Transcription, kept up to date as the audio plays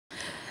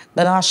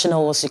The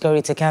National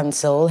Security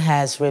Council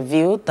has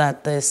revealed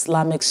that the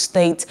Islamic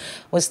State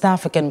West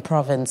African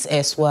province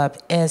ISWAP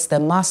is the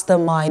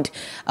mastermind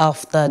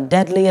of the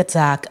deadly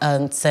attack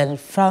on St.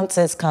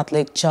 Francis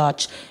Catholic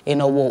Church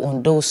in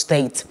Ondo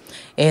State.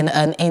 In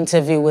an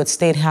interview with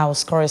State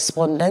House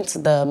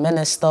correspondent, the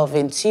Minister of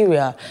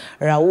Interior,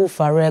 Rauf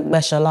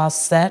Beshala,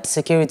 said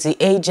security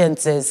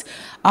agencies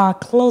are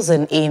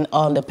closing in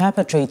on the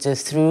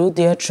perpetrators through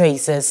their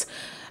traces.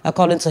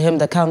 According to him,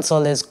 the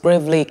council is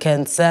gravely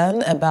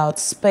concerned about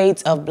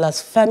spate of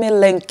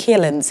blasphemy-linked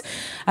killings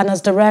and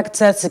has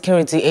directed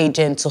security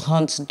agents to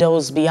hunt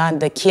those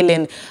behind the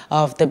killing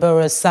of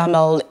Deborah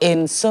Samuel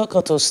in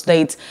Sokoto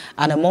State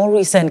and a more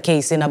recent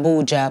case in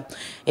Abuja.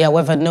 He,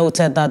 however,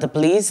 noted that the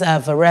police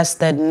have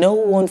arrested no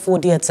one for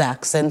the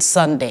attack since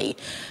Sunday.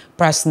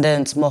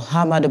 President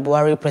Muhammadu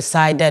Buhari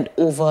presided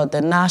over the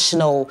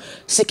National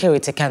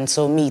Security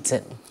Council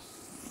meeting.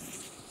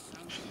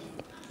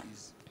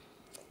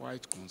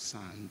 Quite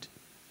concerned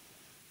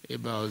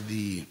about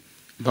the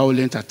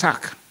violent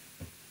attack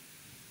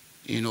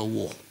in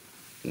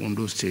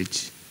Ondo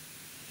State.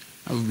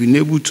 I've been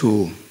able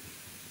to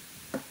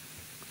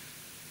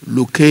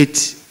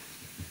locate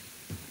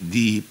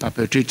the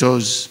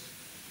perpetrators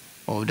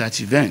of that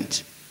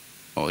event,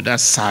 or that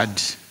sad,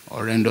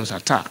 horrendous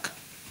attack.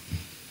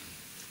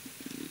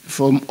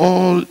 From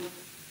all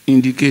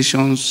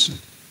indications,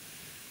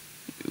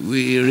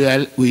 we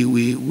are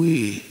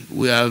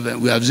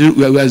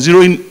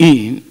zeroing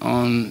in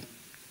on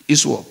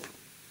ISWAP,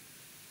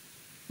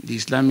 the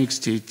Islamic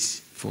State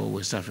for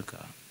West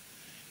Africa.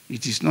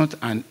 It is not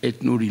an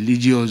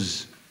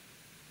ethno-religious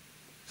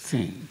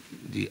thing.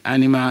 The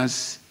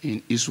animals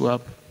in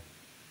ISWAP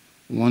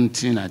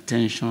wanting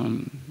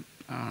attention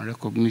and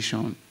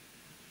recognition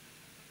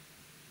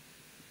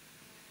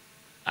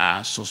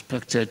are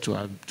suspected to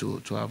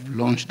have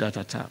launched that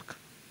attack.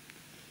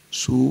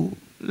 So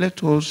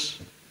let us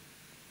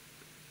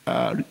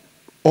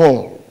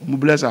all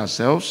mobilize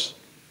ourselves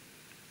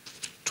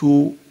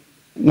to,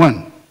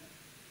 one,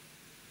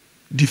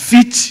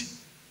 defeat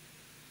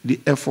the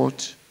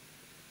effort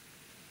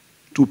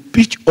to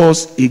pitch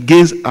us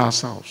against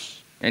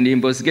ourselves. And the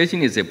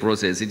investigation is a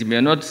process. It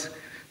may not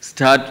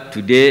start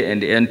today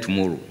and end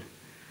tomorrow.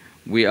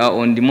 We are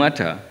on the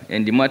matter,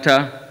 and the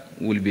matter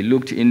will be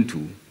looked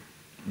into,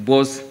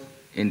 both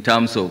in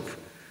terms of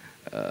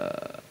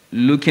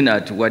looking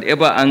at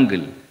whatever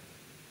angle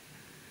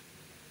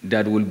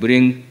that will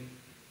bring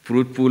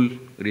fruitful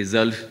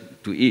results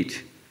to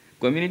it.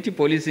 Community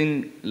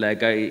policing, like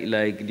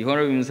the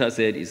Honorable Minister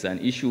said, is an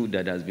issue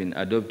that has been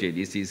adopted.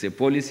 It is a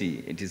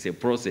policy, it is a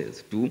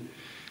process too,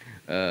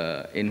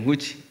 in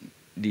which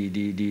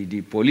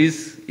the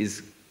police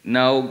is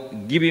now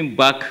giving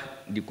back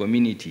the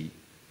community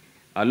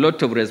a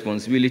lot of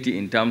responsibility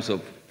in terms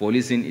of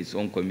policing its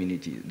own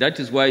community. That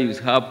is why you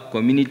have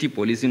community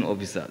policing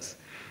officers.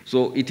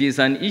 So it is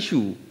an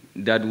issue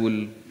that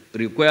will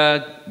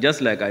require,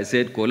 just like I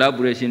said,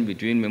 collaboration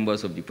between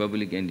members of the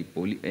public and the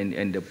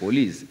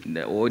police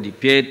or the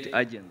paid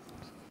agents.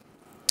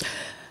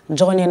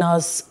 Joining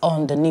us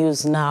on the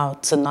news now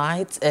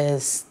tonight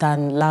is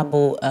Stan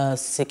Labo, a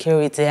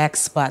security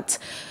expert.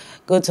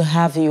 Good to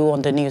have you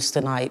on the news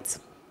tonight.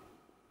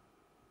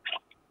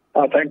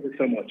 Thank you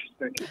so much.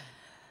 Thank you.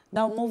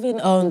 Now, moving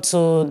on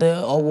to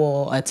the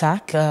Owo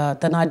attack,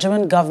 the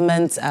Nigerian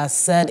government has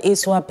said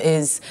ISWAP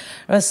is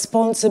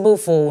responsible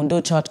for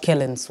Ondo church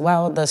killings,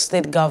 while the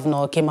state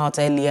governor came out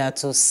earlier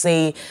to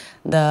say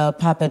the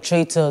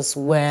perpetrators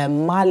were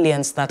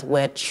Malians that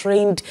were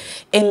trained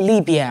in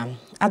Libya.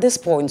 At this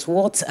point,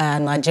 what are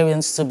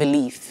Nigerians to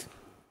believe?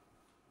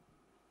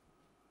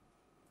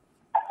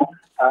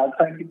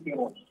 Thank you so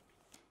much.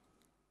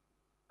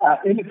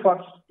 In the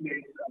first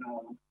place,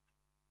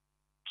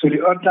 to the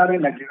ordinary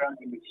Nigerian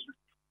military,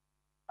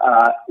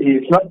 he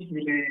is not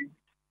really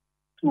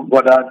too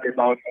bothered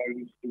about all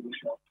these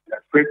solutions.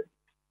 As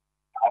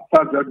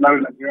far as the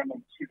ordinary Nigerian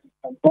military is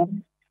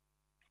concerned,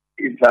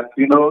 is that,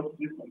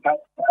 this attack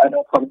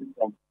either coming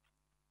from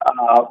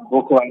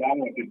Boko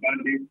Haram or the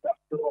bandits.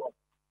 So,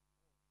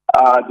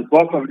 the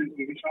bulk of these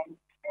solutions,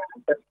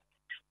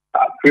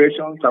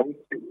 creations, I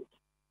would say,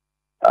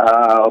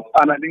 of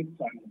analysts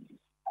and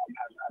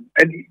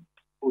any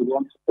who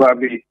want to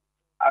probably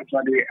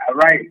actually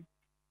arrive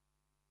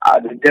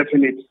at the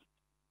definite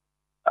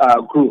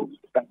group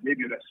that may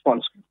be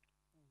responsible.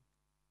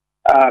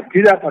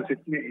 Be that as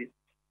it may,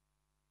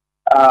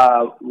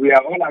 we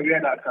are all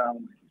aware that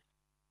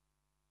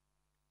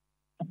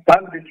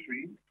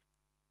banditry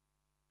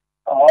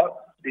or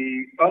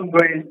the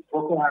ongoing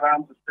Boko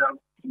Haram itself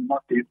in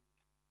Northeast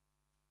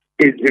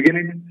is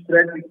beginning to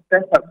spread its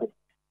tentacles.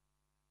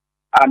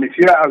 And if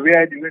you are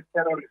aware the way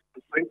terrorists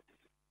operate,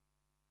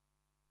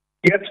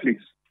 yes,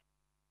 please.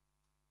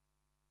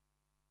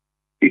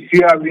 If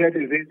you are aware the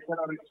way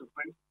terrorists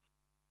operate,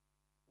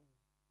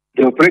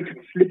 they operate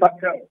in sleeper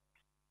cells.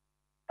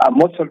 And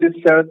most of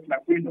these cells,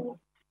 like we know,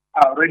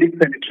 are already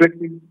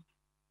penetrating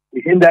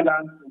the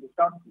hinterlands in the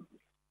south,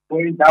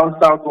 going down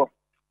southward.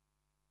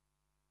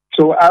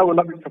 So I will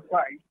not be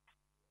surprised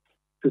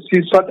to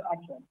see such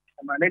action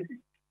alternative,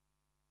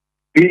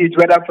 be it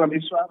whether from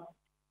ISWAP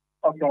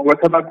or from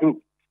whatever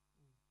group.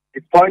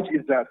 The point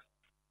is that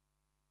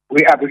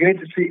we are beginning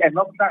to see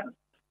enough signs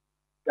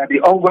that the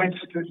ongoing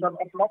situation of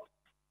flux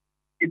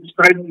is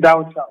spreading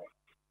down south,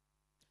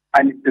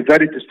 and it's a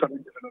very disturbing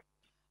development.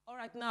 All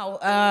right,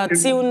 now,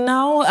 till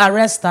now,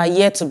 arrests are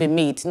yet to be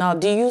made. Now,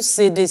 do you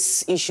see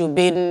this issue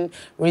being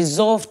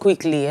resolved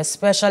quickly,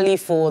 especially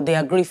for the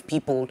aggrieved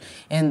people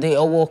in the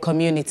Owo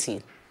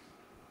community?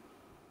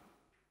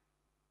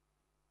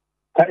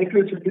 If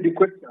you repeat the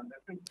question.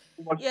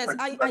 Yes,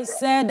 I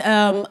said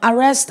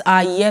arrests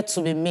are yet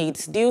to be made.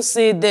 Do you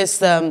see this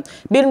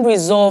being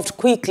resolved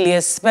quickly,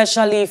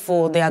 especially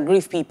for the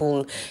aggrieved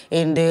people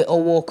in the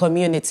Owo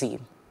community?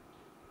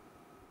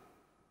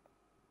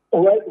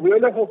 Well, we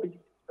only hope it's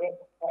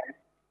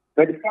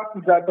but the fact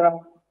is that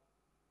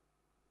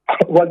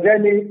was there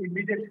any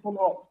immediate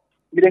follow-up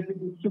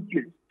immediately took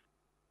place?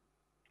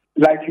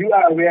 Like you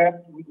are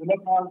aware, we do not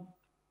have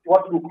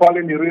what we call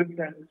in the real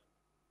sense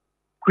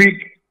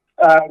quick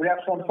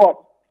reaction force,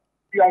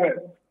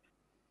 QRF.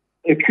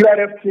 A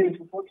QRF team is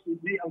supposed to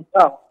be on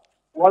staff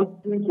once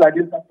things like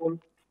this happen,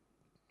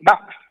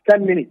 max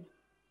 10 minutes.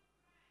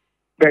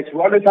 But we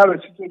always have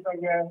a situation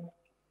where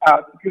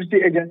our security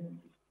agencies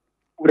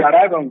would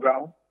arrive on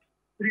ground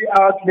 3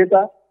 hours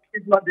later,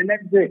 if not the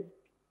next day.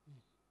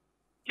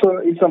 So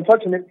it's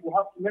unfortunate. We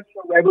have to make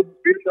sure we're able to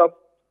build up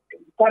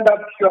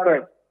standard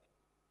QRF,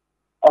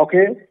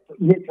 okay,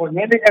 for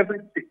nearly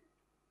everything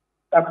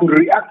that could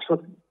react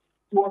to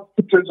what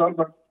situation.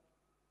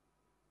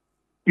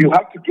 You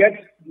have to get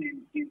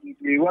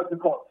the what's it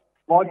called,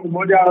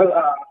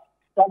 multimodal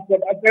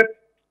transport assets,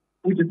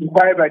 which is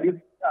required by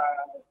this.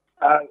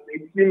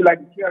 They seem like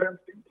the QRF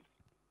thing.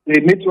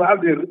 They need to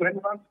have the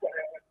relevant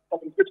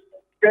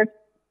communication,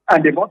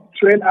 and they must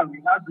train and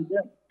rehab with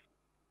them.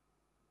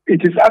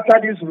 It is after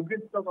this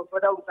routine stuff of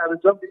whether we can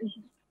resolve the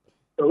issue.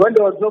 So when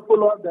there was no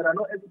follow-up, there are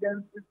no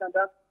evidence, this and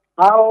that,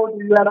 how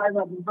do you arrive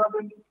at the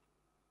problem?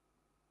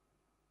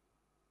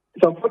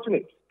 It's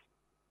unfortunate.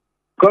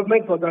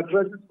 Government must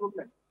address this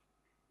problem.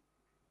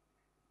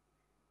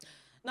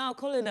 Now,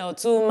 Colonel,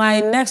 to my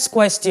next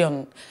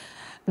question.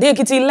 The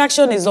Ekiti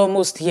election is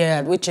almost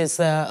here, which is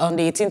on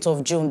the 18th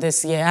of June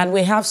this year, and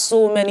we have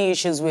so many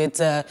issues with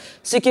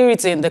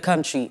security in the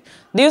country.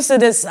 Do you see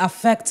this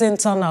affecting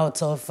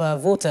turnout of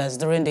voters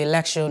during the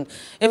election,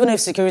 even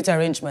if security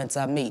arrangements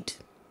are made?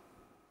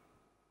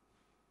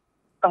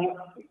 Of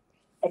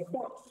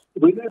course,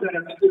 we know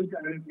that security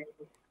arrangements.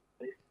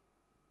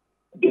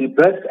 The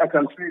best I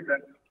can say is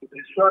that to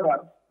ensure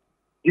that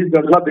this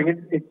does not bring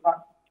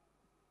impact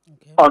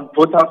on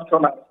voters'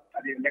 turnout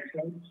at the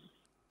elections.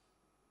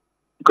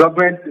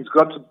 Government has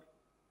got to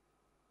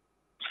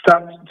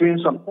start doing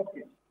some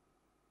talking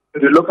to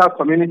the local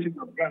communities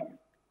of Ghana,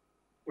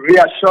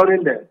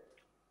 reassuring them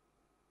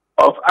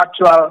of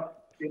actual,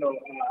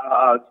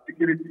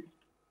 security,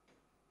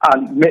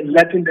 and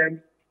letting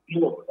them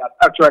know that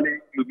actually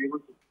you'll be able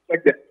to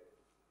protect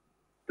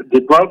them.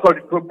 The bulk of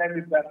the problem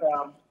is that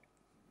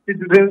the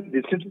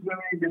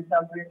citizenry in this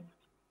country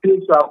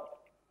seems to have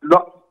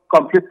lost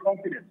complete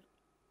confidence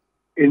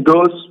in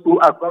those who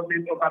are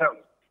governing over us.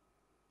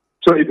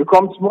 So it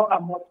becomes more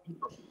and more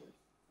people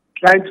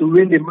trying to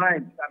win the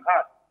minds and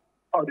hearts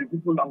of the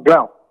people on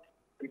ground.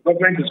 The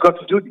government has got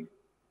to do this.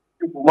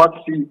 People want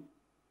to see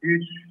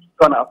huge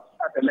turnout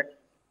at elections.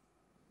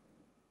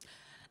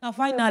 Now,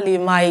 finally,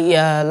 my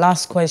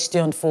last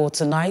question for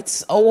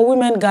tonight. Our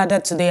women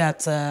gathered today at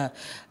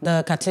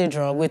the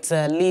cathedral with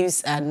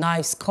leaves and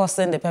knives,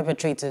 cursing the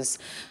perpetrators.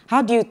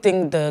 How do you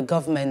think the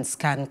governments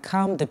can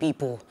calm the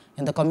people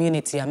in the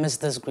community amidst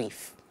this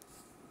grief?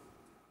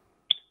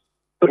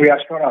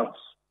 Reassurance.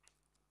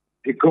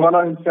 The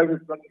governor himself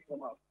is going to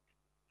come out.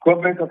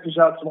 Government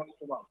officials must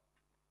come out.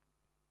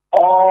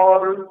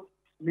 All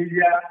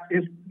media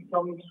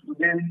institutions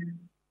within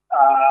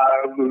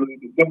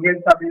the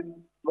government service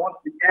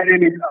must be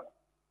airing it out.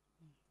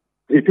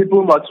 The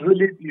people must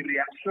really be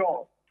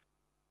reassured,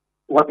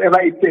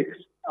 whatever it takes.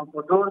 And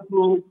for those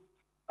who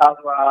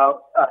are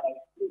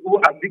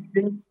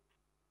victims,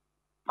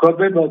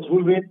 government must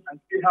move in and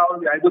see how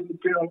they are able to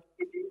pay off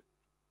people.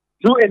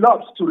 Do a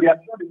lot to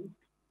reassure the people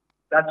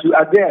that you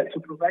are there to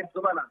provide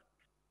governance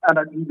and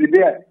that you'll be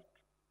there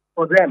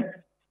for them.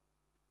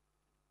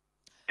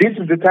 This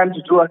is the time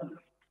to do it.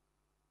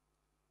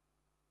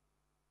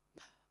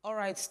 All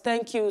right.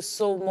 Thank you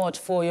so much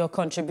for your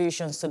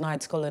contributions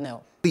tonight,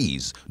 Colonel.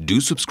 Please do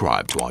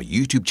subscribe to our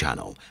YouTube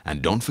channel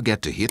and don't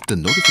forget to hit the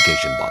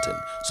notification button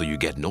so you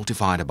get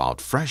notified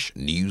about fresh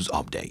news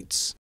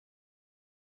updates.